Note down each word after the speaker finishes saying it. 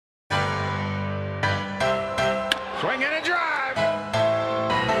Swing and a drive.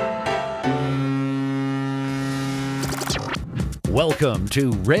 Welcome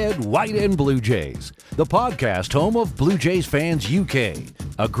to Red, White, and Blue Jays, the podcast home of Blue Jays Fans UK,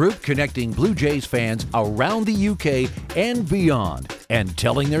 a group connecting Blue Jays fans around the UK and beyond and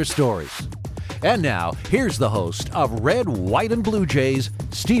telling their stories. And now, here's the host of Red, White, and Blue Jays,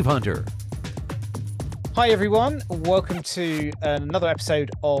 Steve Hunter. Hi everyone, welcome to another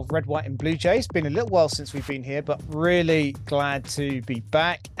episode of Red, White and Blue Jays. Been a little while since we've been here, but really glad to be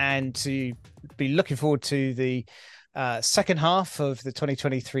back and to be looking forward to the second half of the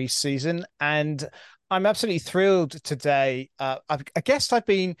 2023 season. And I'm absolutely thrilled today. I guess I've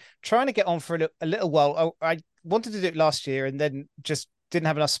been trying to get on for a little while. I wanted to do it last year and then just didn't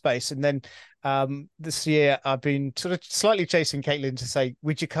have enough space. And then this year I've been sort of slightly chasing Kaitlyn to say,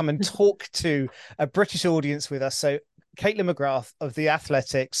 would you come and talk to a British audience with us? So Kaitlyn McGrath of The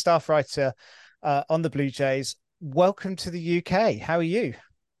Athletic, staff writer on the Blue Jays. Welcome to the UK. How are you?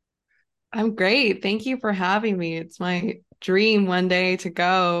 I'm great. Thank you for having me. It's my dream one day to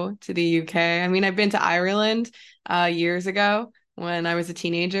go to the UK. I mean, I've been to Ireland years ago when I was a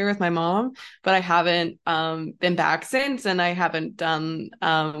teenager with my mom, but I haven't been back since, and I haven't done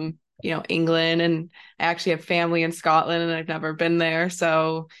England, and I actually have family in Scotland and I've never been there.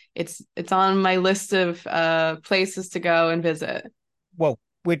 So it's on my list of places to go and visit. Well,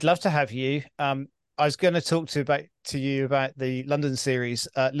 we'd love to have you. I was going to talk to you about the London series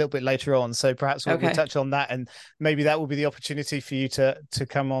a little bit later on, so perhaps we'll touch on that, and maybe that will be the opportunity for you to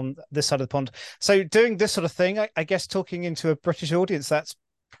come on this side of the pond. So doing this sort of thing, I guess talking into a British audience, that's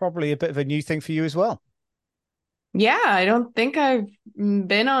probably a bit of a new thing for you as well. Yeah, I don't think I've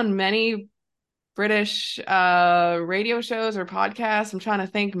been on many British radio shows or podcasts. I'm trying to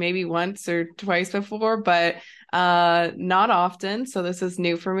think, maybe once or twice before, but not often. So this is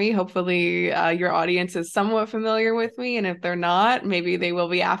new for me. Hopefully your audience is somewhat familiar with me, and if they're not, maybe they will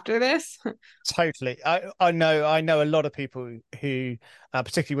be after this. Totally. I know a lot of people who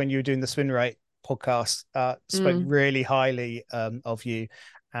particularly when you were doing the Spin Rate podcast spoke really highly of you.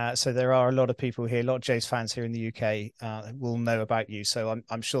 So there are a lot of people here, a lot of Jays fans here in the UK will know about you. So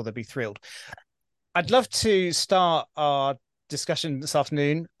I'm sure they'll be thrilled. I'd love to start our discussion this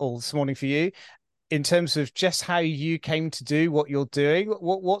afternoon or this morning for you in terms of just how you came to do what you're doing.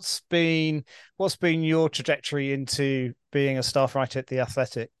 What's been your trajectory into being a staff writer at The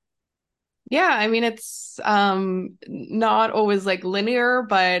Athletic? Yeah, I mean, it's not always like linear,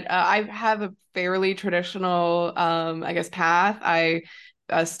 but I have a fairly traditional, I guess, path. I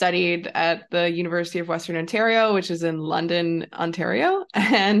studied at the University of Western Ontario, which is in London, Ontario,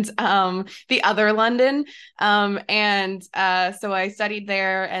 and the other London. So I studied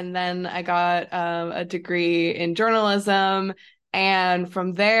there, and then I got a degree in journalism. And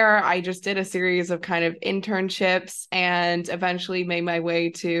from there, I just did a series of kind of internships and eventually made my way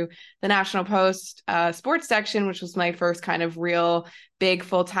to the National Post sports section, which was my first kind of real big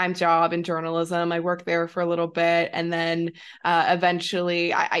full-time job in journalism. I worked there for a little bit. And then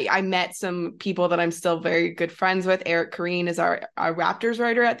eventually I met some people that I'm still very good friends with. Eric Kareen is our Raptors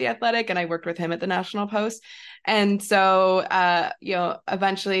writer at The Athletic, and I worked with him at the National Post. And so,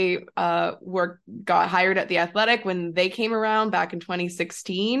 eventually got hired at The Athletic when they came around back in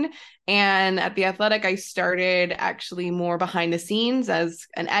 2016. And at The Athletic, I started actually more behind the scenes as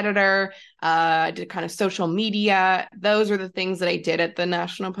an editor. I did kind of social media. Those are the things that I did at the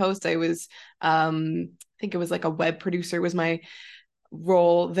National Post. I was, I think it was like a web producer was my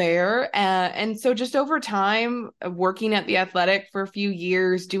role there. And so just over time, working at The Athletic for a few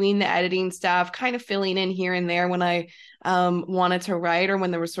years, doing the editing stuff, kind of filling in here and there when I wanted to write or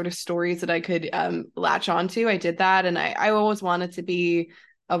when there were sort of stories that I could latch onto, I did that. And I always wanted to be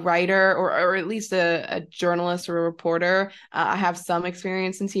a writer or at least a journalist or a reporter. I have some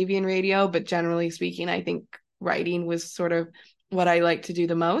experience in TV and radio, but generally speaking, I think writing was sort of what I like to do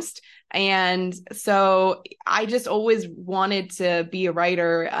the most. And so I just always wanted to be a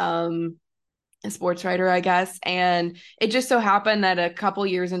writer, a sports writer, I guess. And it just so happened that a couple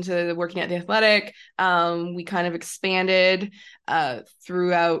years into working at The Athletic, we kind of expanded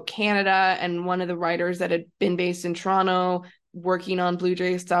throughout Canada. And one of the writers that had been based in Toronto working on Blue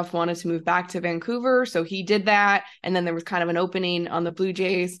Jays stuff wanted to move back to Vancouver. So he did that. And then there was kind of an opening on the Blue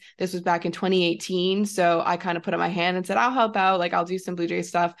Jays. This was back in 2018. So I kind of put up my hand and said, I'll help out. Like, I'll do some Blue Jays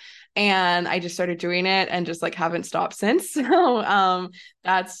stuff. And I just started doing it and just like haven't stopped since. So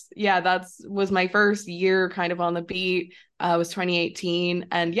that's was my first year kind of on the beat. Was 2018.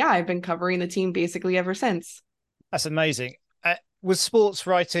 And yeah, I've been covering the team basically ever since. That's amazing. Was sports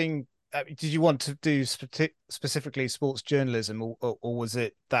writing, did you want to do specifically sports journalism, or was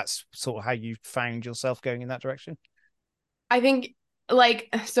it that's sort of how you found yourself going in that direction? I think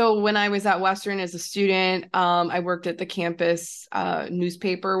so when I was at Western as a student, I worked at the campus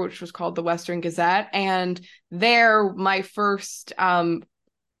newspaper, which was called the Western Gazette. And there, my first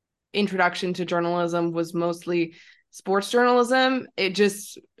introduction to journalism was mostly sports journalism.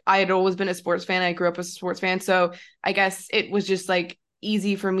 I had always been a sports fan. I grew up as a sports fan. So I guess it was just like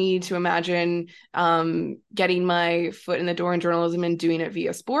easy for me to imagine getting my foot in the door in journalism and doing it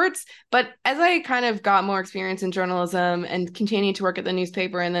via sports. But as I kind of got more experience in journalism and continued to work at the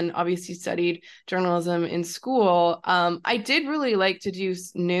newspaper, and then obviously studied journalism in school, I did really like to do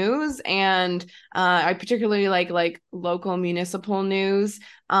news, and I particularly like local municipal news.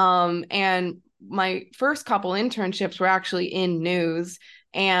 And my first couple internships were actually in news,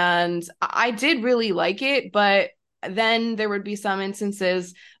 and I did really like it, but then there would be some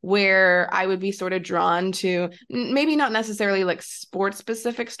instances where I would be sort of drawn to maybe not necessarily like sports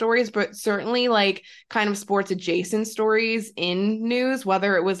specific stories, but certainly like kind of sports adjacent stories in news,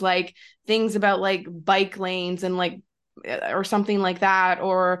 whether it was like things about like bike lanes and like or something like that.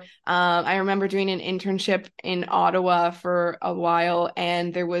 Or I remember doing an internship in Ottawa for a while,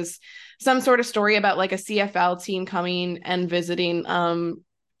 and there was some sort of story about like a CFL team coming and visiting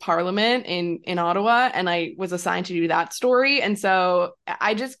Parliament in Ottawa, and I was assigned to do that story. And so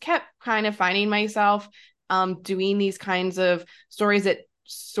I just kept kind of finding myself doing these kinds of stories that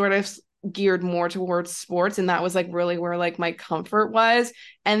sort of geared more towards sports, and that was like really where like my comfort was.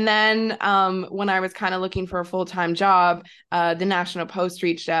 And then when I was kind of looking for a full-time job, the National Post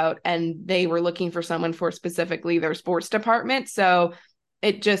reached out, and they were looking for someone for specifically their sports department. So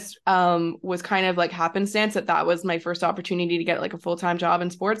it just was kind of like happenstance that was my first opportunity to get like a full-time job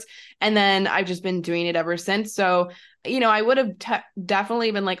in sports. And then I've just been doing it ever since. So, I would have definitely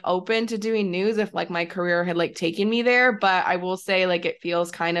been like open to doing news if like my career had like taken me there. But I will say like it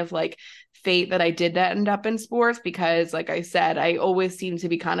feels kind of like fate that I did end up in sports, because like I said, I always seem to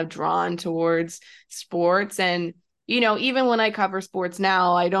be kind of drawn towards sports. And, even when I cover sports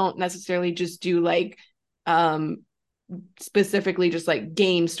now, I don't necessarily just do like, specifically just like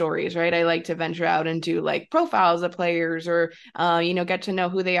game stories, right? I like to venture out and do like profiles of players, or get to know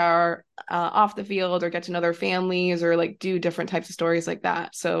who they are off the field, or get to know their families, or like do different types of stories like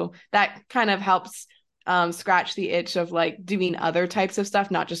that. So that kind of helps scratch the itch of like doing other types of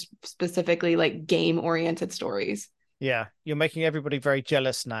stuff, not just specifically like game oriented stories. Yeah, you're making everybody very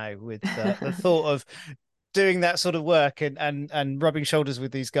jealous now with the thought of doing that sort of work and rubbing shoulders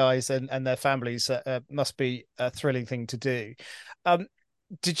with these guys and their families. Must be a thrilling thing to do.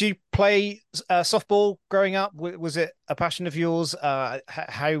 Did you play softball growing up? Was it a passion of yours?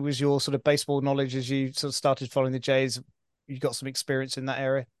 How was your sort of baseball knowledge as you sort of started following the Jays? You got some experience in that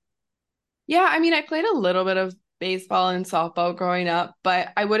area? Yeah, I mean, I played a little bit of baseball and softball growing up, but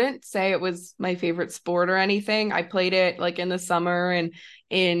I wouldn't say it was my favorite sport or anything. I played it like in the summer, and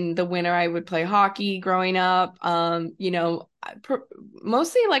in the winter I would play hockey growing up.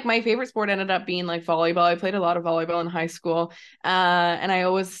 Mostly like my favorite sport ended up being like volleyball. I played a lot of volleyball in high school, and I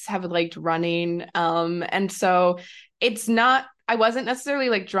always have liked running. And so I wasn't necessarily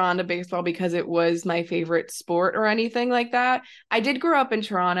like drawn to baseball because it was my favorite sport or anything like that. I did grow up in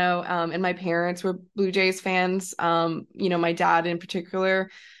Toronto, and my parents were Blue Jays fans. My dad in particular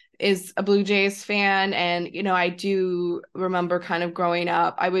is a Blue Jays fan. And, I do remember kind of growing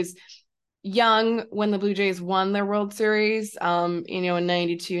up. I was young when the Blue Jays won their World Series, in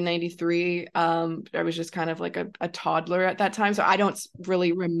 92, 93. I was just kind of like a toddler at that time. So I don't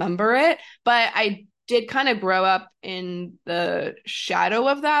really remember it, but I did kind of grow up in the shadow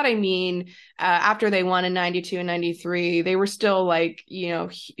of that. I mean, after they won in 92 and 93, they were still like,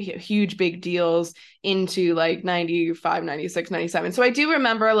 huge big deals into like 95, 96, 97. So I do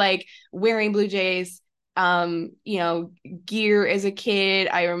remember like wearing Blue Jays gear as a kid.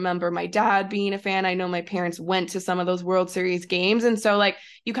 I remember my dad being a fan. I know my parents went to some of those World Series games. And so like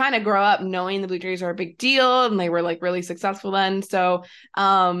you kind of grow up knowing the Blue Jays are a big deal, and they were like really successful then. So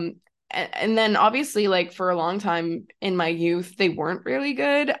and then obviously like for a long time in my youth they weren't really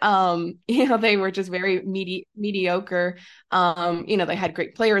good. They were just very mediocre. They had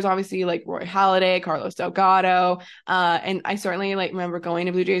great players, obviously, like Roy Halladay, Carlos Delgado, and I certainly like remember going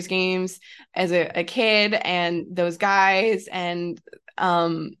to Blue Jays games as a kid, and those guys. And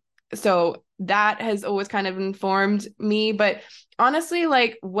so that has always kind of informed me. But honestly,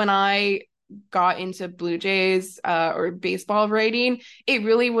 like when I got into Blue Jays or baseball writing, it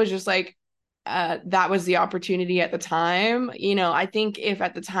really was just like that was the opportunity at the time. I think if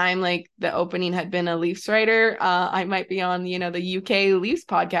at the time like the opening had been a Leafs writer, I might be on the UK Leafs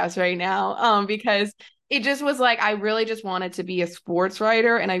podcast right now, because it just was like I really just wanted to be a sports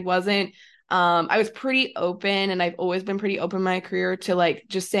writer, and I wasn't I was pretty open, and I've always been pretty open in my career to like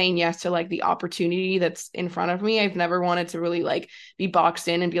just saying yes to like the opportunity that's in front of me. I've never wanted to really like be boxed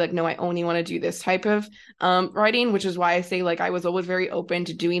in and be like, no, I only want to do this type of writing, which is why I say like I was always very open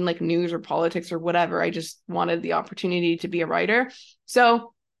to doing like news or politics or whatever. I just wanted the opportunity to be a writer.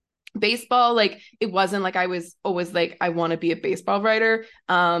 So baseball, like it wasn't like I was always like I want to be a baseball writer.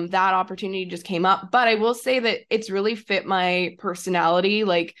 That opportunity just came up, but I will say that it's really fit my personality.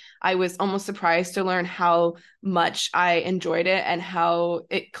 Like I was almost surprised to learn how much I enjoyed it and how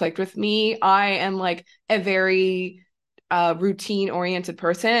it clicked with me. I am like a very routine oriented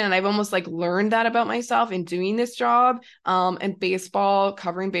person, and I've almost like learned that about myself in doing this job. And baseball,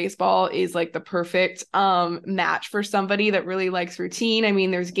 covering baseball is like the perfect match for somebody that really likes routine. I mean,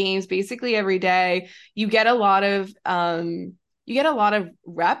 there's games basically every day. You get a lot of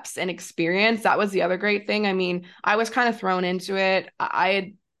reps and experience. That was the other great thing. I mean, I was kind of thrown into it. I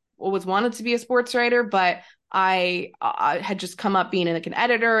had always wanted to be a sports writer, but I had just come up being like an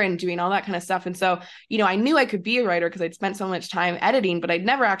editor and doing all that kind of stuff. And so, I knew I could be a writer because I'd spent so much time editing, but I'd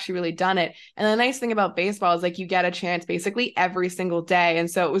never actually really done it. And the nice thing about baseball is like you get a chance basically every single day.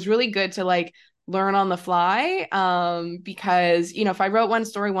 And so it was really good to like learn on the fly, because, if I wrote one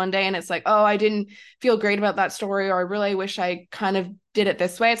story one day and it's like, oh, I didn't feel great about that story, or I really wish I kind of did it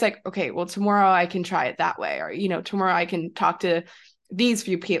this way. It's like, okay, well, tomorrow I can try it that way. Or, tomorrow I can talk to these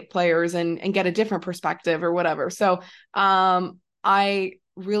few players and get a different perspective or whatever. So I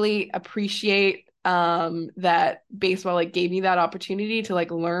really appreciate that baseball like gave me that opportunity to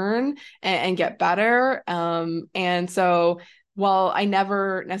like learn and get better. And so while I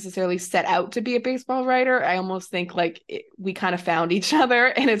never necessarily set out to be a baseball writer, I almost think like we kind of found each other,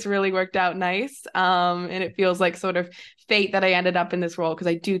 and it's really worked out nice. And it feels like sort of fate that I ended up in this role, because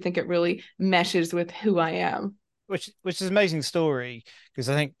I do think it really meshes with who I am. Which is an amazing story, because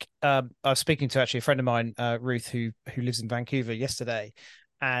I think I was speaking to actually a friend of mine, Ruth, who lives in Vancouver yesterday,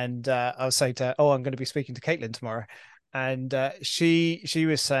 and I was saying to her, "Oh, I'm going to be speaking to Kaitlyn tomorrow," and she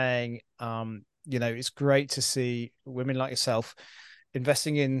was saying, it's great to see women like yourself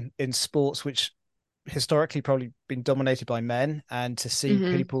investing in sports which historically probably been dominated by men, and to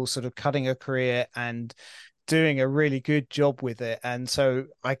see people sort of cutting a career and doing a really good job with it. And so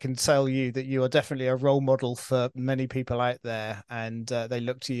I can tell you that you are definitely a role model for many people out there, and they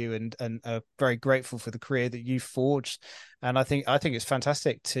look to you and are very grateful for the career that you forged. And I think it's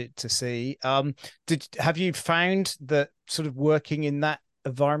fantastic to see. Have you found that sort of working in that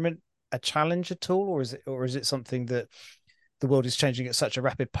environment a challenge at all, or is it something that the world is changing at such a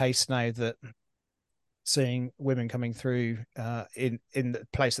rapid pace now that seeing women coming through in the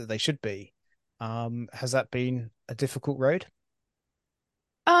place that they should be, has that been a difficult road?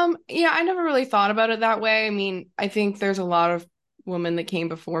 Yeah, I never really thought about it that way. I mean, I think there's a lot of women that came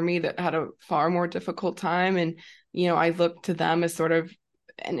before me that had a far more difficult time. And, I look to them as sort of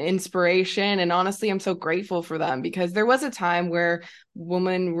an inspiration. And honestly, I'm so grateful for them, because there was a time where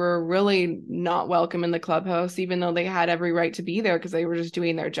women were really not welcome in the clubhouse, even though they had every right to be there because they were just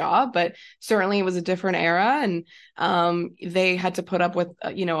doing their job. But certainly it was a different era, and they had to put up with,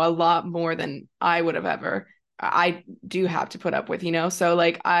 a lot more than I would have ever. I do have to put up with, so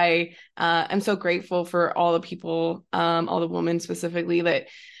like I am so grateful for all the people, all the women specifically that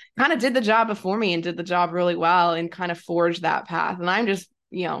kind of did the job before me and did the job really well and kind of forged that path. And I'm just,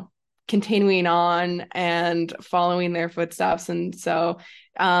 continuing on and following their footsteps. And so,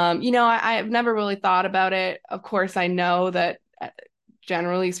 I've never really thought about it. Of course, I know that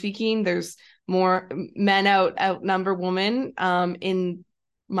generally speaking, there's more men outnumber women in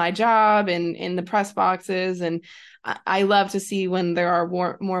my job and in the press boxes. And I love to see when there are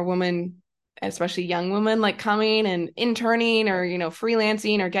more women, especially young women, like coming and interning or,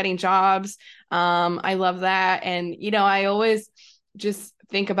 freelancing or getting jobs. I love that. And, I always just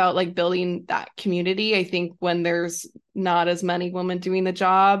think about like building that community. I think when there's not as many women doing the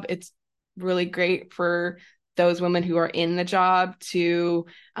job, it's really great for those women who are in the job to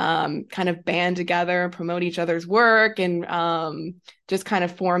kind of band together and promote each other's work and just kind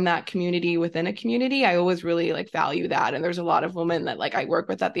of form that community within a community. I always really like value that. And there's a lot of women that like I work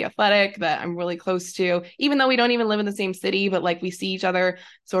with at the Athletic that I'm really close to, even though we don't even live in the same city, but like we see each other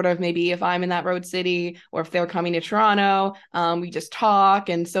sort of maybe if I'm in that road city or if they're coming to Toronto, we just talk.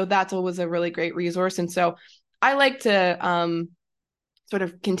 And so that's always a really great resource. And so I like to sort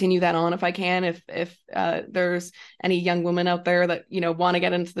of continue that on if I can, if there's any young women out there that, want to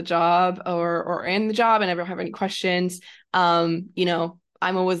get into the job or in the job and ever have any questions,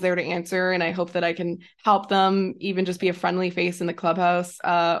 I'm always there to answer, and I hope that I can help them, even just be a friendly face in the clubhouse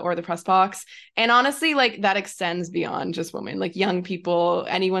or the press box. And honestly, like that extends beyond just women, like young people,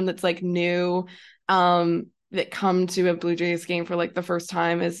 anyone that's like new, that come to a Blue Jays game for like the first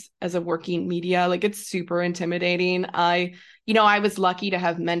time as a working media. Like it's super intimidating. I was lucky to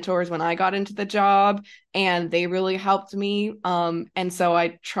have mentors when I got into the job, and they really helped me. And so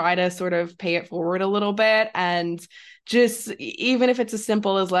I try to sort of pay it forward a little bit, and just even if it's as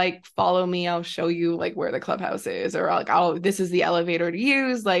simple as like, follow me, I'll show you like where the clubhouse is, or like, this is the elevator to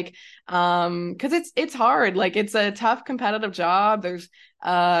use. Like, because it's hard. Like it's a tough competitive job. There's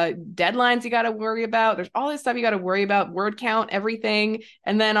deadlines you got to worry about. There's all this stuff you got to worry about, word count, everything.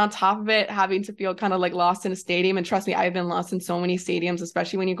 And then on top of it, having to feel kind of like lost in a stadium. And trust me, I've been lost in so many stadiums,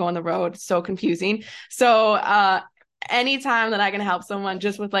 especially when you go on the road. It's so confusing. So anytime that I can help someone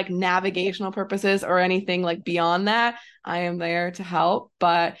just with like navigational purposes or anything like beyond that, I am there to help.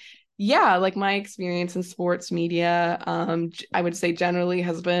 But yeah, like my experience in sports media, I would say generally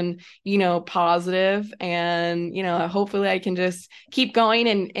has been, positive, and, hopefully I can just keep going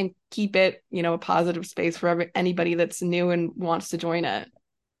and keep it, a positive space for anybody that's new and wants to join it.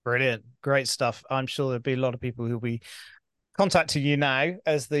 Brilliant. Great stuff. I'm sure there'll be a lot of people who'll be contacting you now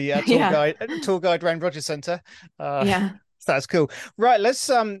as the tour guide around Rogers Centre. Yeah. That's cool. Right, let's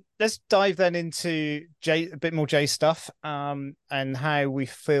dive then into a bit more Jay stuff, and how we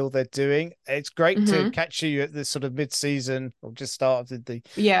feel they're doing. It's great to catch you at the sort of mid-season, or just start of the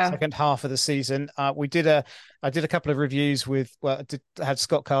second half of the season. I did a couple of reviews with, I had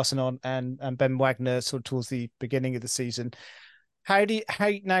Scott Carson on and Ben Wagner sort of towards the beginning of the season. How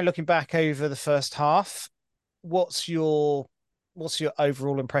now looking back over the first half, what's your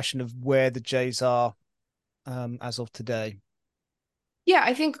overall impression of where the Jays are as of today? Yeah,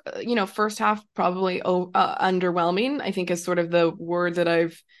 I think, first half probably underwhelming, I think is sort of the word that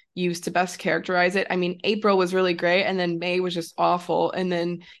I've used to best characterize it. I mean, April was really great, and then May was just awful. And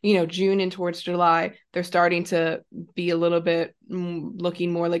then, June and towards July, they're starting to be a little bit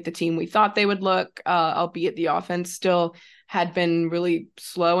looking more like the team we thought they would look, albeit the offense still had been really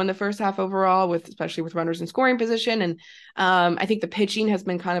slow in the first half overall, especially with runners in scoring position. And I think the pitching has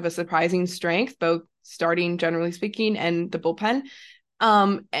been kind of a surprising strength, both starting, generally speaking, and the bullpen.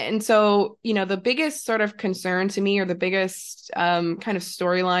 And so, the biggest sort of concern to me, or the biggest kind of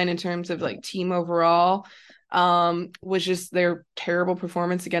storyline in terms of like team overall, was just their terrible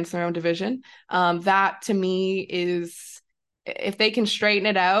performance against their own division. That to me is, if they can straighten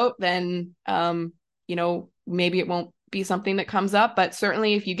it out, then, maybe it won't be something that comes up. But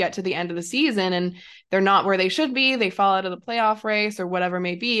certainly if you get to the end of the season and they're not where they should be, they fall out of the playoff race or whatever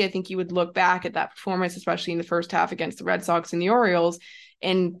may be, I think you would look back at that performance, especially in the first half against the Red Sox and the Orioles,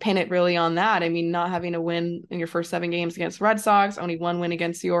 and pin it really on that. I mean, not having a win in your first 7 games against the Red Sox, only 1 win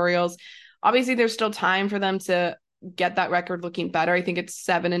against the Orioles. Obviously, there's still time for them to get that record looking better. I think it's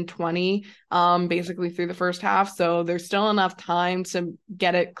 7-20, basically through the first half. So there's still enough time to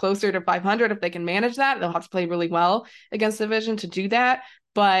get it closer to 500 if they can manage that. They'll have to play really well against the division to do that.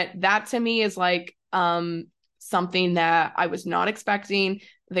 But that to me is like something that I was not expecting.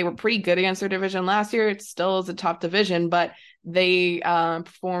 They were pretty good against their division last year. It still is a top division, but they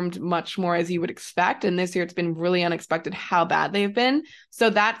performed much more as you would expect. And this year it's been really unexpected how bad they've been. So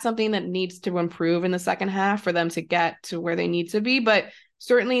that's something that needs to improve in the second half for them to get to where they need to be. But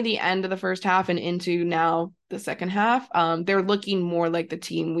certainly the end of the first half and into now the second half, they're looking more like the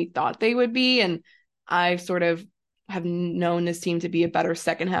team we thought they would be. And I sort of have known this team to be a better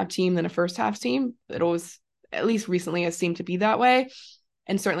second half team than a first half team. It always, at least recently, has seemed to be that way.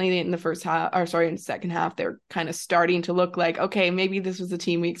 And certainly in the in the second half, they're kind of starting to look like, okay, maybe this was the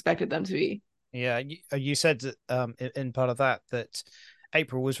team we expected them to be. Yeah, you said in part of that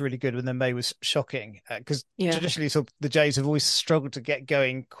April was really good and then May was shocking, because traditionally the Jays have always struggled to get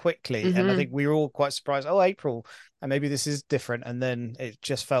going quickly. And I think we were all quite surprised, April, and maybe this is different. And then it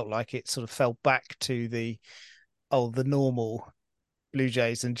just felt like it sort of fell back to the normal Blue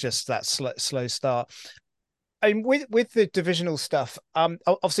Jays and just that slow start. And with the divisional stuff,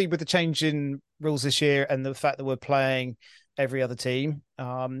 obviously with the change in rules this year and the fact that we're playing every other team,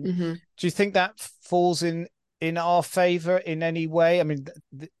 do you think that falls in our favor in any way? I mean,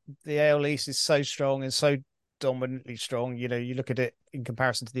 the AL East is so strong and so dominantly strong. You look at it in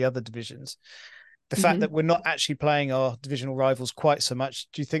comparison to the other divisions. The fact that we're not actually playing our divisional rivals quite so much,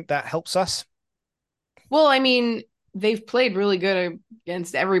 do you think that helps us? Well, I mean, they've played really good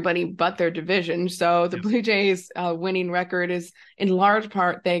against everybody but their division. So the Blue Jays winning record is in large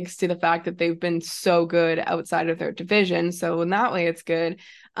part thanks to the fact that they've been so good outside of their division. So in that way, it's good.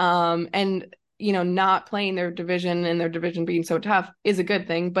 And not playing their division and their division being so tough is a good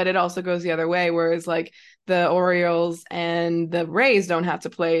thing, but it also goes the other way. Whereas like the Orioles and the Rays don't have to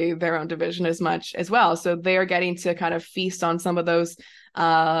play their own division as much as well. So they're getting to kind of feast on some of those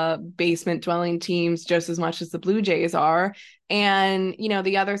basement dwelling teams just as much as the Blue Jays are. And,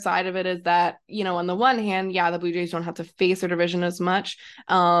 the other side of it is that, on the one hand, yeah, the Blue Jays don't have to face their division as much.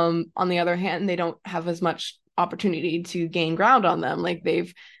 On the other hand, they don't have as much opportunity to gain ground on them. Like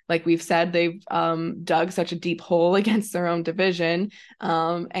we've said, they've dug such a deep hole against their own division,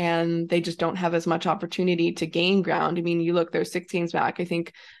 and they just don't have as much opportunity to gain ground. I mean, you look, they're 6 games back, I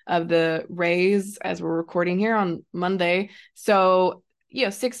think, of the Rays as we're recording here on Monday. So,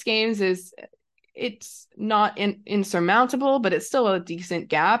 6 games it's not insurmountable, but it's still a decent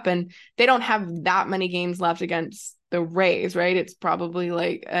gap. And they don't have that many games left against the Rays, right? It's probably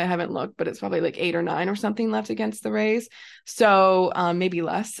like, I haven't looked, but it's probably like 8 or 9 or something left against the Rays. So maybe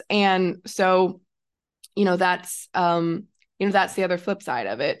less. And so, that's the other flip side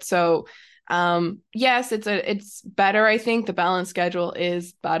of it. So yes, it's better. I think the balanced schedule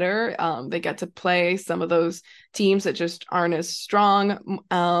is better. They get to play some of those teams that just aren't as strong.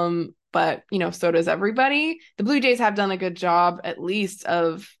 But so does everybody. The Blue Jays have done a good job, at least,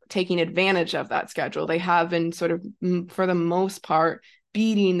 of taking advantage of that schedule. They have been sort of, for the most part,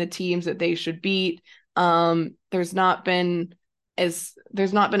 beating the teams that they should beat. There's not been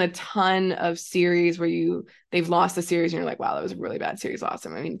a ton of series where they've lost a series and you're like, wow, that was a really bad series loss. I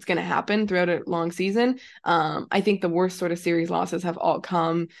mean, it's going to happen throughout a long season. I think the worst sort of series losses have all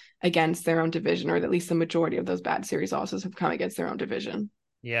come against their own division, or at least the majority of those bad series losses have come against their own division.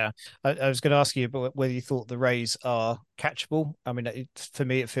 Yeah, I was going to ask you about whether you thought the Rays are catchable. I mean, for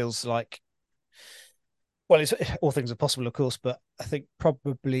me, it feels like, well, all things are possible, of course, but I think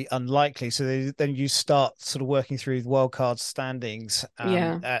probably unlikely. So then you start sort of working through the wild card standings.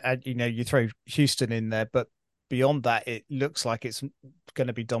 And you throw Houston in there, but beyond that, it looks like it's going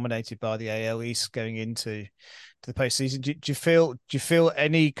to be dominated by the AL East going into the postseason. Do you feel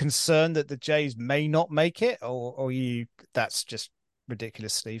any concern that the Jays may not make it, or that's just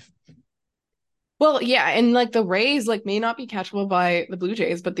ridiculous, Steve? Well, yeah, and like the Rays may not be catchable by the Blue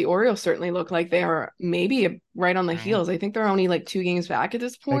Jays, but the Orioles certainly look like they are maybe right on the heels. I think they're only 2 games back at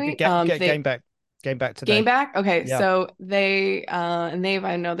this point. Game back today. Game back? Okay, yeah. So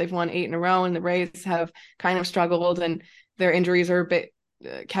I know they've won 8 in a row, and the Rays have kind of struggled, and their injuries are a bit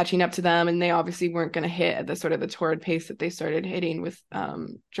catching up to them, and they obviously weren't going to hit at the sort of the torrid pace that they started hitting with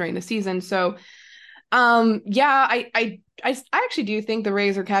during the season. So I actually do think the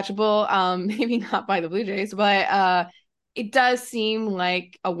Rays are catchable. Maybe not by the Blue Jays, but it does seem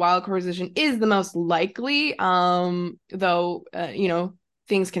like a wild card position is the most likely. Though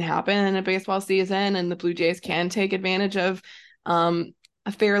things can happen in a baseball season, and the Blue Jays can take advantage of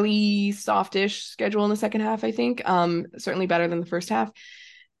a fairly softish schedule in the second half. I think certainly better than the first half.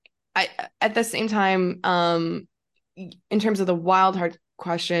 At the same time, in terms of the wild card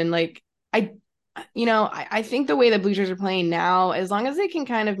question, I think the way the Blue Jays are playing now, as long as they can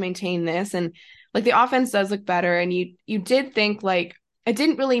kind of maintain this, and the offense does look better, and you did think it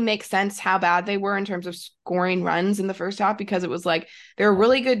didn't really make sense how bad they were in terms of scoring runs in the first half, because it was they're a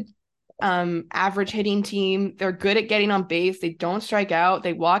really good average hitting team. They're good at getting on base. They don't strike out.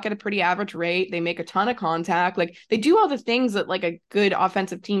 They walk at a pretty average rate. They make a ton of contact. They do all the things that a good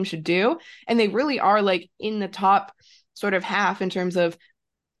offensive team should do, and they really are in the top sort of half in terms of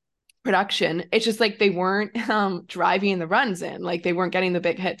production. It's just they weren't driving the runs in, they weren't getting the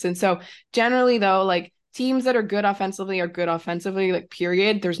big hits. And so generally though, teams that are good offensively,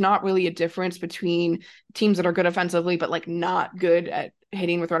 period. There's not really a difference between teams that are good offensively but not good at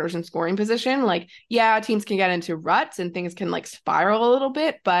hitting with runners in scoring position. Teams can get into ruts and things can spiral a little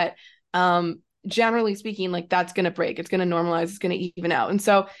bit, but generally speaking, that's going to break. It's going to normalize. It's going to even out. And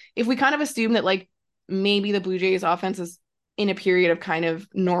so if we kind of assume that maybe the Blue Jays offense is in a period of kind of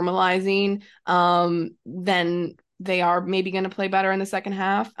normalizing, then they are maybe going to play better in the second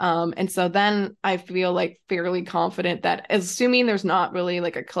half. And so then I feel fairly confident that, assuming there's not really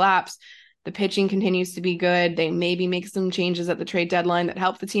a collapse, the pitching continues to be good. They maybe make some changes at the trade deadline that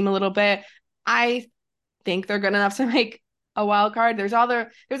help the team a little bit. I think they're good enough to make a wild card. There's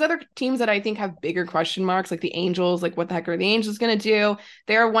other teams that I think have bigger question marks, like the Angels. What the heck are the Angels going to do?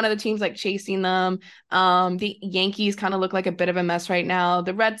 They're one of the teams chasing them. The Yankees kind of look like a bit of a mess right now.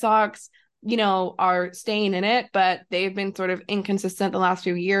 The Red Sox, are staying in it, but they've been sort of inconsistent the last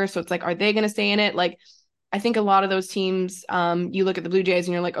few years. So it's are they going to stay in it? I think a lot of those teams, you look at the Blue Jays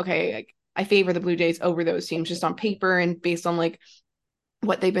and you're okay, I favor the Blue Jays over those teams just on paper and based on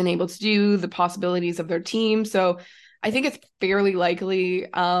what they've been able to do, the possibilities of their team. So I think it's fairly likely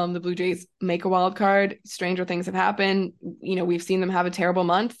the Blue Jays make a wild card. Stranger things have happened. We've seen them have a terrible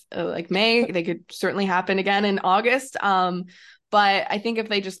month, like May. They could certainly happen again in August. But I think if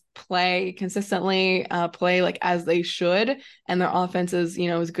they just play consistently, play like as they should, and their offense is,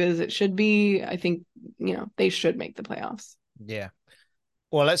 as good as it should be, I think, they should make the playoffs. Yeah.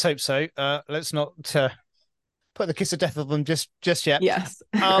 Well, let's hope so. Let's not put the kiss of death on them just yet. Yes.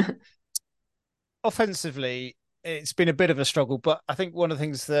 Offensively, it's been a bit of a struggle, but I think one of the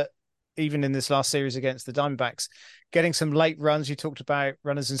things that even in this last series against the Diamondbacks, getting some late runs, you talked about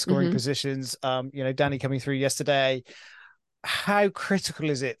runners in scoring positions, Danny coming through yesterday. How critical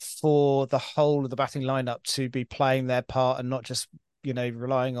is it for the whole of the batting lineup to be playing their part and not just,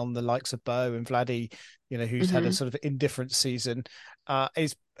 relying on the likes of Bo and Vladdy, who's had a sort of indifferent season?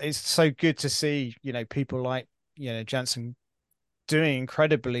 It's so good to see, people like, Jansen doing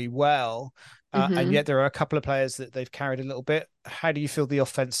incredibly well. And yet there are a couple of players that they've carried a little bit. How do you feel the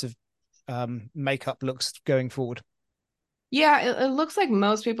offensive makeup looks going forward? Yeah, it looks like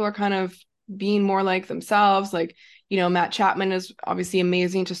most people are kind of being more like themselves. Like, Matt Chapman is obviously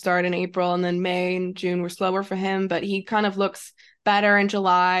amazing to start in April, and then May and June were slower for him, but he kind of looks better in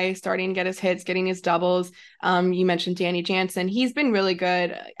July, starting to get his hits, getting his doubles. You mentioned Danny Jansen. He's been really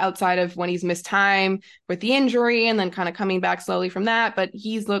good outside of when he's missed time with the injury and then kind of coming back slowly from that, but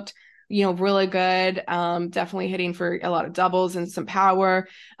he's looked really good. Definitely hitting for a lot of doubles and some power.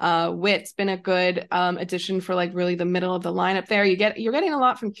 Witt's been a good addition for like really the middle of the lineup there. You're getting a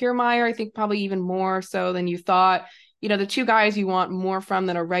lot from Kiermaier, I think probably even more so than you thought. The two guys you want more from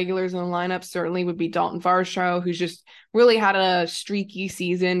that are regulars in the lineup certainly would be Dalton Varsho, who's just really had a streaky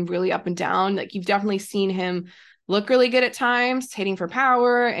season, really up and down. Like you've definitely seen him look really good at times, hitting for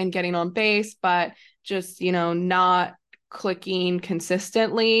power and getting on base, but just, not clicking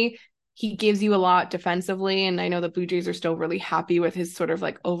consistently. He gives you a lot defensively, and I know the Blue Jays are still really happy with his sort of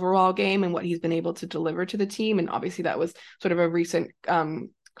like overall game and what he's been able to deliver to the team. And obviously that was sort of a recent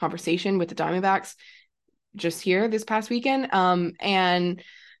conversation with the Diamondbacks just here this past weekend. And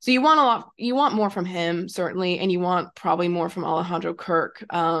so you want more from him, certainly, and you want probably more from Alejandro Kirk.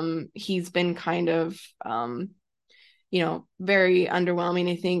 He's been kind of very underwhelming,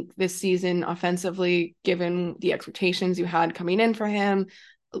 I think, this season offensively, given the expectations you had coming in for him.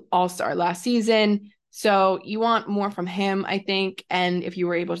 All-star last season. So you want more from him, I think. And if you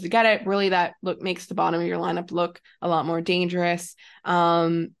were able to get it, really that makes the bottom of your lineup look a lot more dangerous.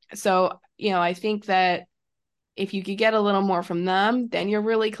 So, I think that if you could get a little more from them, then you're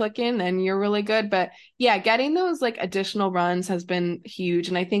really clicking, then you're really good. But yeah, getting those like additional runs has been huge.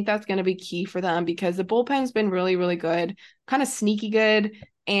 And I think that's going to be key for them because the bullpen's been really, really good, kind of sneaky good.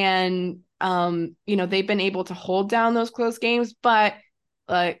 And, they've been able to hold down those close games, but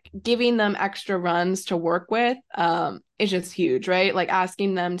like giving them extra runs to work with is just huge, right? Like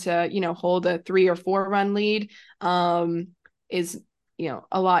asking them to, hold a 3 or 4 run lead is,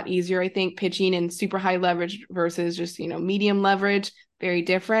 a lot easier. I think pitching in super high leverage versus just, medium leverage, very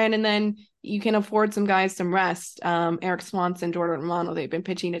different. And then you can afford some guys some rest. Eric Swanson, Jordan Romano, they've been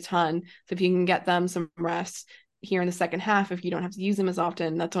pitching a ton. So if you can get them some rest here in the second half, if you don't have to use them as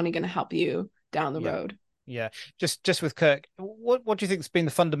often, that's only going to help you down the road. Yeah, just with Kirk, what do you think has been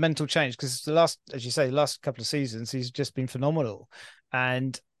the fundamental change? Because the last couple of seasons, he's just been phenomenal,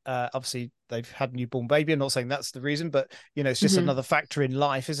 and obviously they've had a newborn baby. I'm not saying that's the reason, but it's just another factor in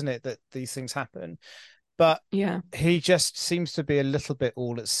life, isn't it, that these things happen? But yeah, he just seems to be a little bit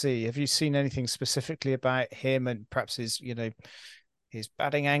all at sea. Have you seen anything specifically about him and perhaps his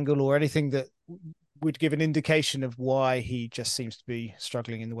batting angle or anything that would give an indication of why he just seems to be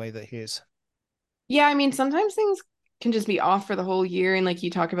struggling in the way that he is? Yeah, I mean, sometimes things can just be off for the whole year. And like you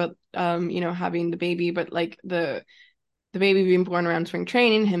talk about, having the baby, but like the baby being born around spring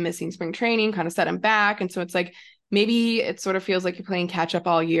training, him missing spring training kind of set him back. And so it's like, maybe it sort of feels like you're playing catch up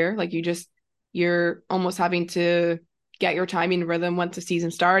all year. Like you're almost having to get your timing rhythm once the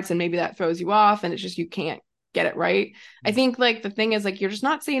season starts. And maybe that throws you off and it's just, you can't get it right. I think like the thing is like, you're just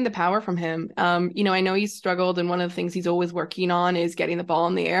not seeing the power from him. I know he's struggled. And one of the things he's always working on is getting the ball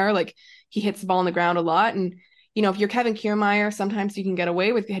in the air. Like he hits the ball on the ground a lot. And, if you're Kevin Kiermaier, sometimes you can get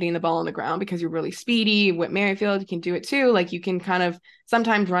away with hitting the ball on the ground because you're really speedy. Whit Merrifield, you can do it too. Like you can kind of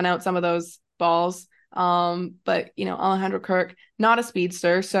sometimes run out some of those balls. But Alejandro Kirk, not a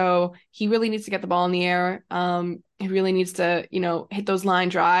speedster. So he really needs to get the ball in the air. He really needs to, hit those line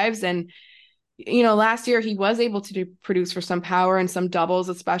drives. And, last year he was able to produce for some power and some doubles,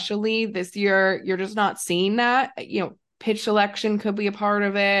 especially this year. You're just not seeing that. Pitch selection could be a part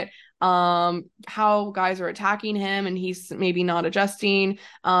of it. how guys are attacking him and he's maybe not adjusting.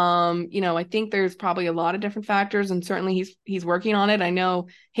 I think there's probably a lot of different factors, and certainly he's working on it. I know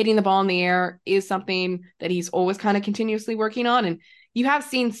hitting the ball in the air is something that he's always kind of continuously working on, and you have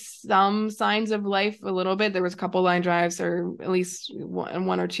seen some signs of life a little bit. There was a couple line drives, or at least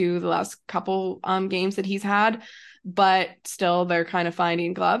one or two the last couple games that he's had, but still they're kind of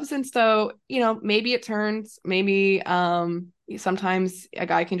finding gloves. And so, maybe it turns, maybe sometimes a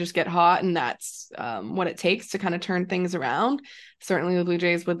guy can just get hot, and that's what it takes to kind of turn things around. Certainly the Blue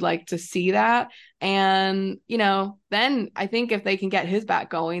Jays would like to see that. And, then I think if they can get his back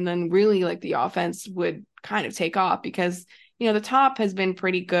going, then really like the offense would kind of take off, because the top has been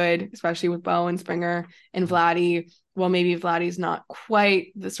pretty good, especially with Bo and Springer and Vladdy. Well, maybe Vladdy's not quite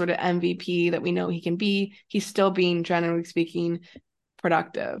the sort of MVP that we know he can be. He's still being, generally speaking,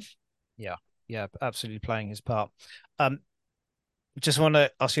 productive. Yeah, absolutely playing his part. Just want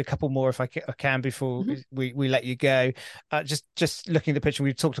to ask you a couple more if I can before we let you go. Just looking at the picture,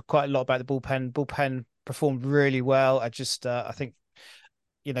 we've talked quite a lot about the bullpen. Bullpen performed really well. I think,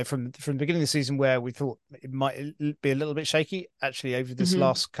 from the beginning of the season where we thought it might be a little bit shaky, actually over this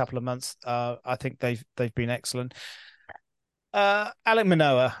last couple of months, I think they've been excellent. Alek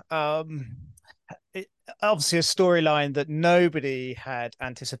Manoah, obviously a storyline that nobody had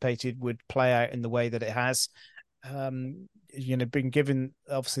anticipated would play out in the way that it has. Been given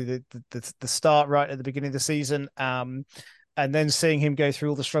obviously the start right at the beginning of the season, and then seeing him go through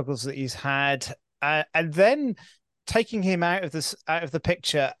all the struggles that he's had, and then taking him out of the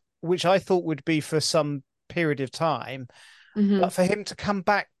picture, which I thought would be for some period of time, but for him to come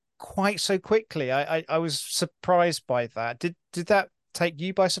back quite so quickly, I was surprised by that. Did that take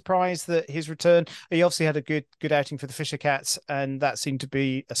you by surprise, that his return? He obviously had a good outing for the Fisher Cats, and that seemed to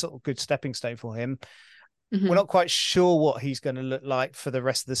be a sort of good stepping stone for him. We're not quite sure what he's going to look like for the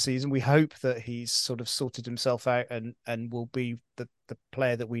rest of the season. We hope that he's sort of sorted himself out and will be the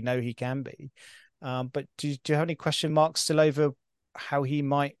player that we know he can be. But do you have any question marks still over how he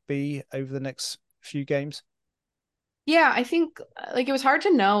might be over the next few games? Yeah, I think it was hard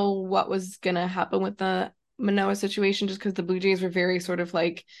to know what was going to happen with the Manoah situation, just because the Blue Jays were very sort of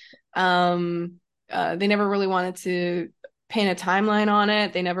they never really wanted to pin a timeline on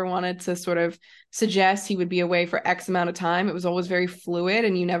it. They never wanted to sort of suggest he would be away for X amount of time. It was always very fluid,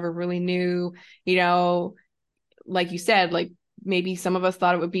 and you never really knew, like you said, maybe some of us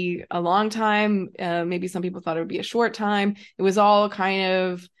thought it would be a long time. Maybe some people thought it would be a short time. It was all kind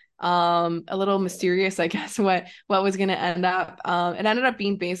of a little mysterious, I guess, what was going to end up. It ended up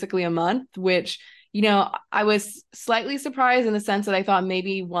being basically a month, which, I was slightly surprised in the sense that I thought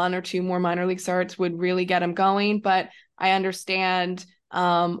maybe one or two more minor league starts would really get him going. But I understand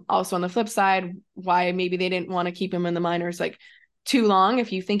also on the flip side why maybe they didn't want to keep him in the minors too long.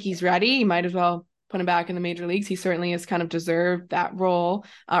 If you think he's ready, you might as well put him back in the major leagues. He certainly has kind of deserved that role,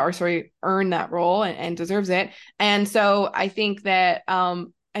 earned that role and deserves it. And so I think that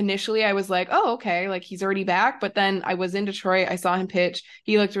initially I was like, oh, okay, he's already back. But then I was in Detroit. I saw him pitch.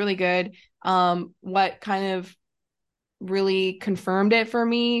 He looked really good. What kind of really confirmed it for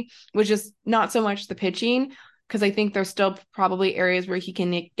me was just not so much the pitching, because I think there's still probably areas where he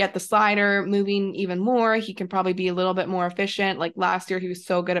can get the slider moving even more. He can probably be a little bit more efficient. Like last year, he was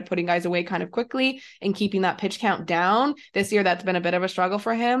so good at putting guys away kind of quickly and keeping that pitch count down. This year, that's been a bit of a struggle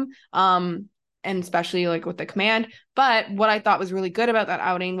for him. And especially with the command. But what I thought was really good about that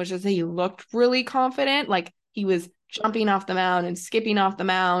outing was just that he looked really confident. He was jumping off the mound and skipping off the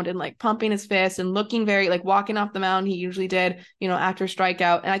mound and pumping his fists and looking very walking off the mound. He usually did, after a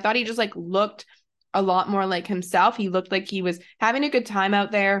strikeout. And I thought he just looked a lot more like himself. He looked like he was having a good time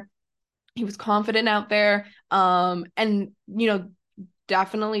out there. He was confident out there. And,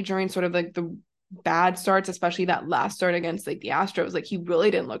 definitely during sort of the bad starts, especially that last start against the Astros, he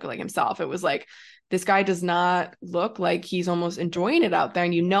really didn't look like himself. It was this guy does not look like he's almost enjoying it out there.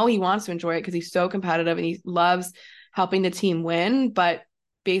 And he wants to enjoy it because he's so competitive and he loves helping the team win. But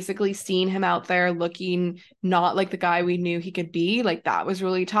basically seeing him out there looking not like the guy we knew he could be, that was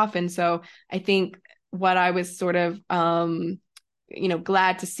really tough. And so I think what I was sort of,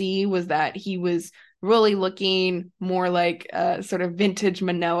 glad to see was that he was really looking more like sort of vintage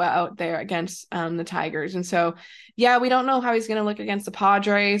Manoah out there against the Tigers. And so, yeah, we don't know how he's going to look against the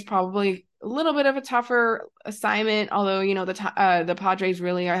Padres. Probably a little bit of a tougher assignment, although, the Padres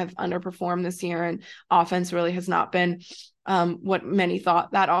really have underperformed this year, and offense really has not been what many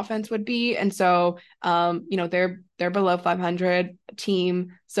thought that offense would be. And so, they're below 500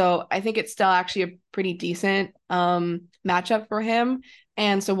 team. So I think it's still actually a pretty decent matchup for him.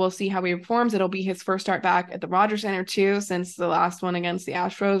 And so we'll see how he performs. It'll be his first start back at the Rogers Center too, since the last one against the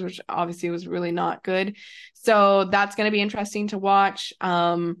Astros, which obviously was really not good. So that's going to be interesting to watch.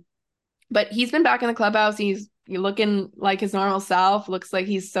 But he's been back in the clubhouse. He's looking like his normal self. Looks like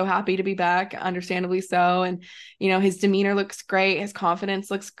he's so happy to be back, understandably so. And, his demeanor looks great. His confidence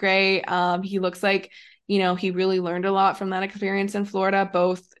looks great. He looks like, he really learned a lot from that experience in Florida,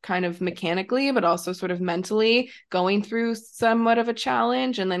 both kind of mechanically, but also sort of mentally going through somewhat of a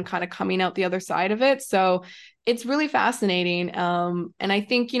challenge and then kind of coming out the other side of it. So it's really fascinating. And I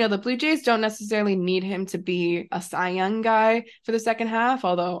think, the Blue Jays don't necessarily need him to be a Cy Young guy for the second half,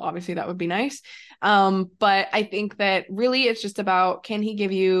 although obviously that would be nice. But I think that really it's just about, can he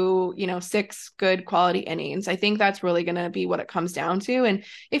give you, 6 good quality innings? I think that's really going to be what it comes down to. And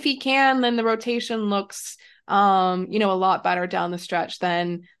if he can, then the rotation looks, a lot better down the stretch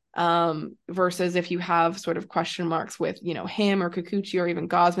than versus if you have sort of question marks with, him or Kikuchi or even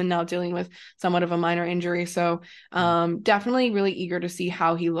Gosman now dealing with somewhat of a minor injury. So definitely really eager to see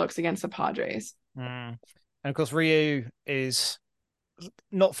how he looks against the Padres. And of course, Ryu is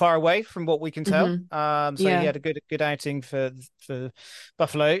not far away from what we can tell. So he had a good outing for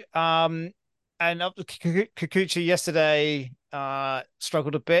Buffalo. And Kikuchi yesterday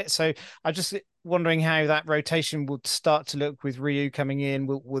struggled a bit. So I'm just wondering how that rotation would start to look with Ryu coming in.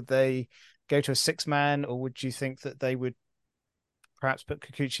 Would they go to a 6-man, or would you think that they would perhaps put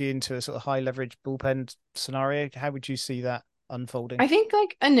Kikuchi into a sort of high leverage bullpen scenario? How would you see that unfolding? I think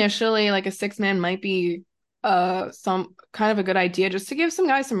initially a 6-man might be some kind of a good idea just to give some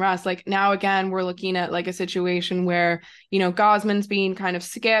guys some rest. Like now again, we're looking at a situation where, Gosman's being kind of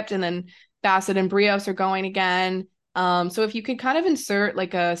skipped and then Bassett and Brios are going again. So if you could kind of insert a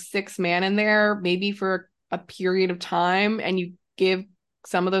 6-man in there, maybe for a period of time, and you give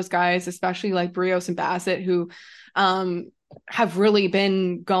some of those guys, especially like Brios and Bassett, who have really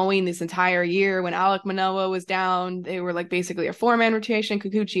been going this entire year. When Alek Manoah was down, they were basically a 4-man rotation.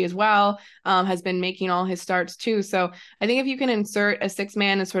 Kikuchi as well has been making all his starts too. So I think if you can insert a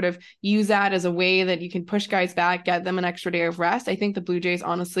 6-man and sort of use that as a way that you can push guys back, get them an extra day of rest, I think the Blue Jays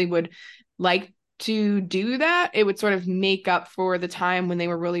honestly would like to do that. It would sort of make up for the time when they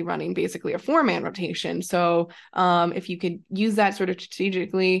were really running basically a 4-man rotation. So if you could use that sort of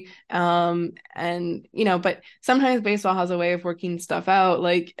strategically, but sometimes baseball has a way of working stuff out.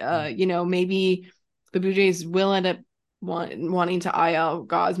 Maybe the Blue Jays will end up wanting to IL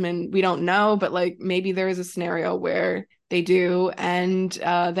Gosman. We don't know, but maybe there is a scenario where they do, and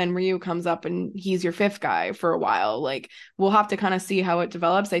then Ryu comes up and he's your 5th guy for a while. We'll have to kind of see how it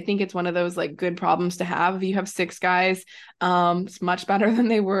develops. I think it's one of those good problems to have. If you have 6 guys, it's much better than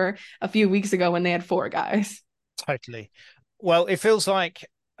they were a few weeks ago when they had 4 guys. Totally. Well, it feels like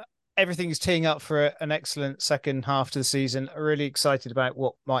everything is teeing up for an excellent second half to the season. Really excited about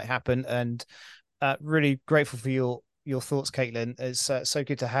what might happen, and really grateful for your thoughts, Kaitlyn. It's so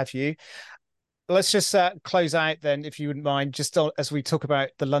good to have you. Let's just close out then, if you wouldn't mind, just as we talk about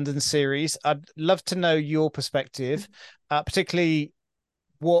the London series. I'd love to know your perspective, particularly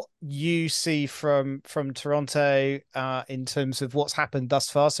what you see from Toronto in terms of what's happened thus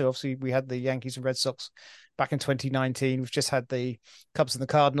far. So obviously we had the Yankees and Red Sox back in 2019. We've just had the Cubs and the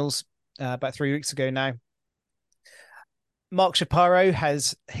Cardinals about 3 weeks ago now. Mark Shapiro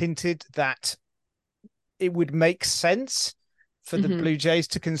has hinted that it would make sense for the Blue Jays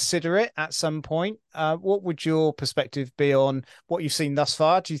to consider it at some point. What would your perspective be on what you've seen thus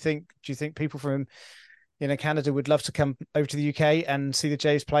far? Do you think people from Canada would love to come over to the UK and see the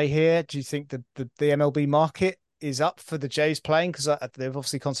Jays play here? Do you think the MLB market is up for the Jays playing? Because they've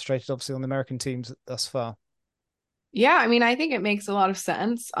obviously concentrated on the American teams thus far. Yeah, I mean, I think it makes a lot of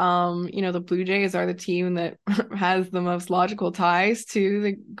sense. The Blue Jays are the team that has the most logical ties to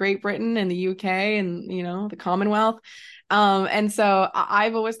the Great Britain and the UK and, the Commonwealth. And so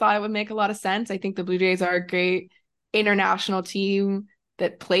I've always thought it would make a lot of sense. I think the Blue Jays are a great international team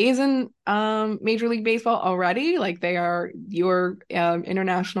that plays in Major League Baseball already. They are your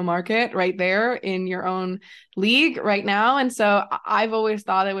international market right there in your own league right now. And so I've always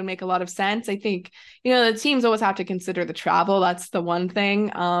thought it would make a lot of sense. I think, the teams always have to consider the travel. That's the one thing.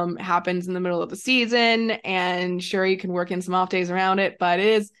 Happens in the middle of the season, and sure, you can work in some off days around it, but it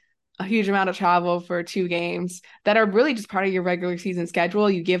is a huge amount of travel for 2 games that are really just part of your regular season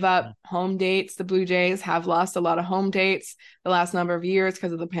schedule. You give up home dates. The Blue Jays have lost a lot of home dates the last number of years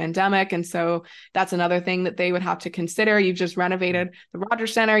because of the pandemic. And so that's another thing that they would have to consider. You've just renovated the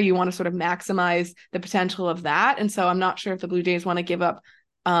Rogers Center. You want to sort of maximize the potential of that. And so I'm not sure if the Blue Jays want to give up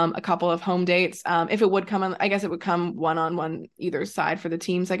a couple of home dates. If it would come on, I guess it would come one-on-one either side for the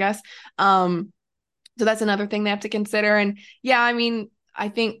teams, I guess. So that's another thing they have to consider. And yeah, I mean, I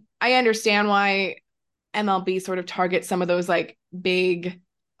think I understand why MLB sort of targets some of those like big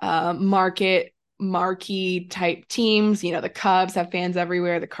marquee type teams. You know, the Cubs have fans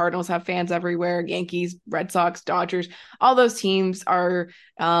everywhere, the Cardinals have fans everywhere, Yankees, Red Sox, Dodgers, all those teams are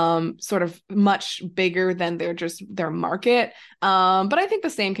sort of much bigger than their market. But I think the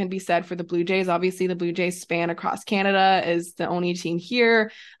same can be said for the Blue Jays. Obviously, the Blue Jays span across Canada, is the only team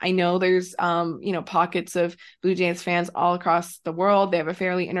here. I know there's pockets of Blue Jays fans all across the world. They have a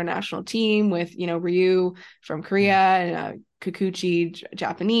fairly international team with, Ryu from Korea and Kikuchi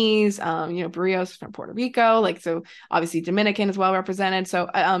Japanese, Barrios from Puerto Rico, like, so obviously Dominican is well represented. So,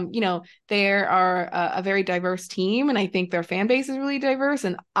 they are a very diverse team, and I think their fan base is really diverse.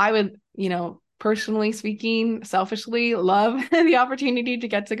 And I would, personally speaking, selfishly love the opportunity to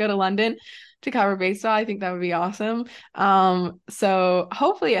get to go to London to cover baseball. I think that would be awesome. So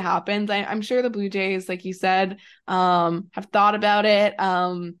hopefully it happens. I'm sure the Blue Jays, like you said, have thought about it.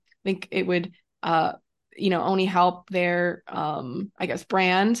 I think it would, only help their,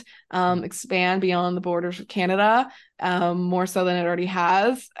 brand expand beyond the borders of Canada, more so than it already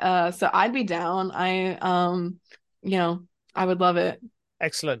has. So I'd be down. I would love it.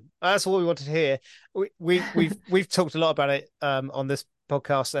 Excellent. That's all we wanted to hear. We've talked a lot about it on this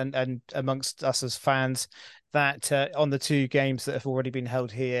podcast and amongst us as fans, that on the 2 games that have already been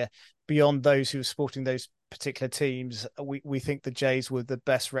held here, beyond those who are supporting those particular teams, we think the Jays were the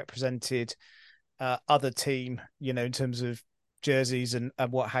best represented other team, in terms of jerseys and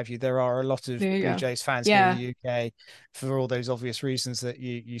what have you. There are a lot of Blue Jays fans here in the UK for all those obvious reasons that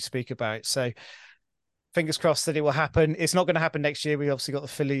you speak about. So fingers crossed that it will happen. It's not going to happen next year. We obviously got the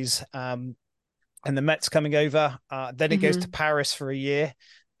Phillies and the Mets coming over. Then it goes to Paris for a year,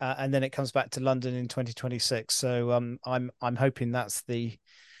 and then it comes back to London in 2026. So I'm hoping that's the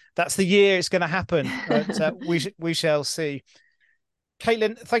year it's going to happen. But we shall see.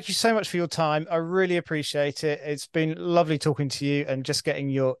 Kaitlyn, thank you so much for your time. I really appreciate it. It's been lovely talking to you and just getting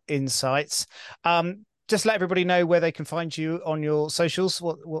your insights. Just let everybody know where they can find you on your socials,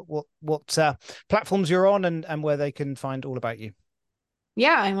 what platforms you're on, and where they can find all about you.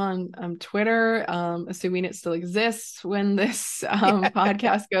 Yeah, I'm on Twitter, assuming it still exists when this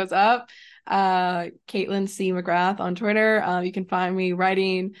podcast goes up. Kaitlyn C. McGrath on Twitter. You can find me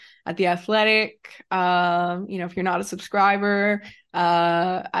writing at The Athletic. If you're not a subscriber,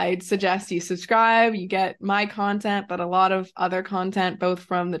 I'd suggest you subscribe. You get my content, but a lot of other content, both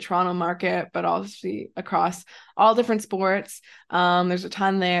from the Toronto market, but also across all different sports. There's a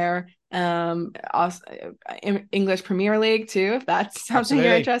ton there. Also, English Premier League too, if that's something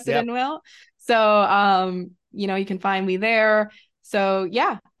you're interested in, Will. So, you can find me there. So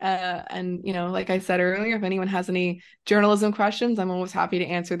yeah. And like I said earlier, if anyone has any journalism questions, I'm always happy to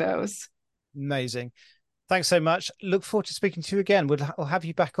answer those. Amazing. Thanks so much. Look forward to speaking to you again. We'll have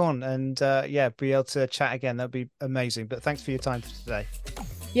you back on and be able to chat again. That'd be amazing. But thanks for your time for today.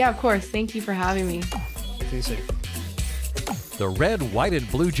 Yeah, of course. Thank you for having me. See you soon. The Red, White, and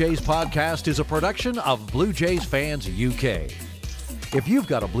Blue Jays podcast is a production of Blue Jays Fans UK. If you've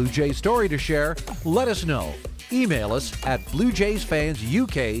got a Blue Jays story to share, let us know. Email us at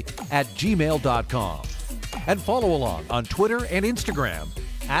bluejaysfansuk@gmail.com and follow along on Twitter and Instagram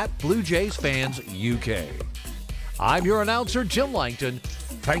at Blue Jays Fans UK. I'm your announcer, Jim Langton.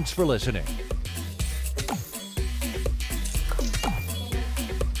 Thanks for listening.